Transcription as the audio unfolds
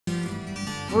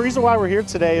The reason why we're here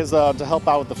today is to help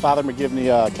out with the Father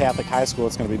McGivney Catholic High School.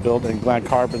 It's going to be built in Glen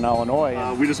Carbon,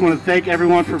 Illinois. We just want to thank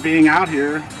everyone for being out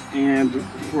here and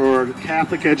for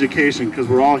Catholic education, because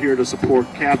we're all here to support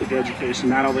Catholic education,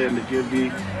 not only in McGivney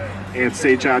and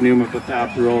St. John Newman, but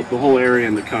throughout the whole area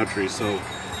in the country. So,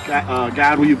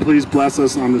 God, will you please bless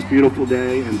us on this beautiful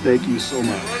day, and thank you so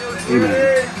much.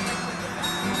 Amen.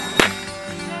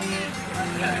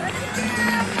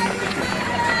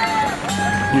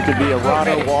 You could be a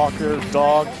runner, walker,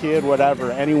 dog, kid,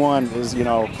 whatever. Anyone is,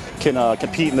 can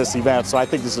compete in this event. So I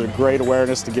think this is a great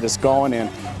awareness to get us going and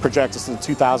project us in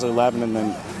 2011 and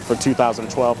then for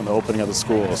 2012 and the opening of the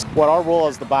schools. What our role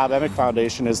as the Bob Emick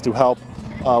Foundation is to help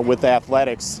with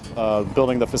athletics,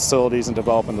 building the facilities and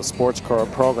developing the sports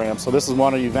program. So this is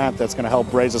one event that's going to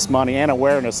help raise us money and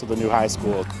awareness of the new high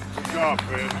school. Good job,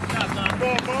 man.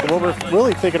 What we're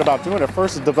really thinking about doing at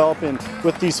first is developing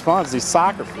with these funds, these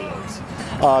soccer fields.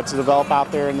 To develop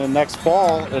out there, and then next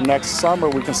fall and next summer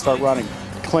we can start running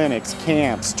clinics,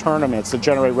 camps, tournaments to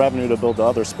generate revenue to build the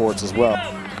other sports as well.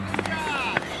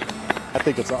 I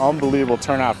think it's an unbelievable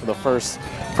turnout for the first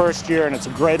year, and it's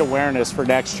a great awareness for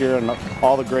next year, and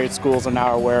all the great schools are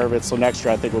now aware of it, so next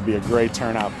year I think will be a great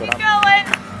turnout. But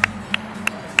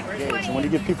and when you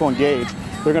get people engaged,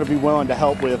 they're going to be willing to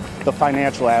help with the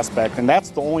financial aspect, and that's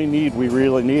the only need we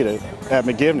really need at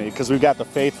McGivney, because we've got the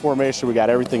faith formation, we got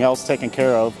everything else taken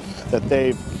care of that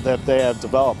they have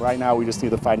developed. Right now we just need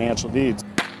the financial needs.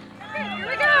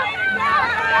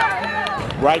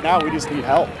 Right now we just need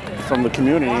help from the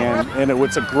community, and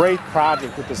it's a great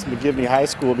project with this McGivney High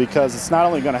School, because it's not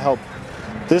only going to help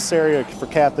this area for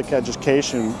Catholic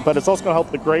education, but it's also going to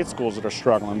help the grade schools that are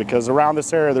struggling, because around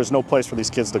this area there's no place for these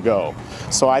kids to go.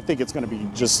 So I think it's going to be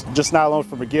just not alone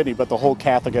for McGivney, but the whole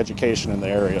Catholic education in the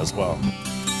area as well.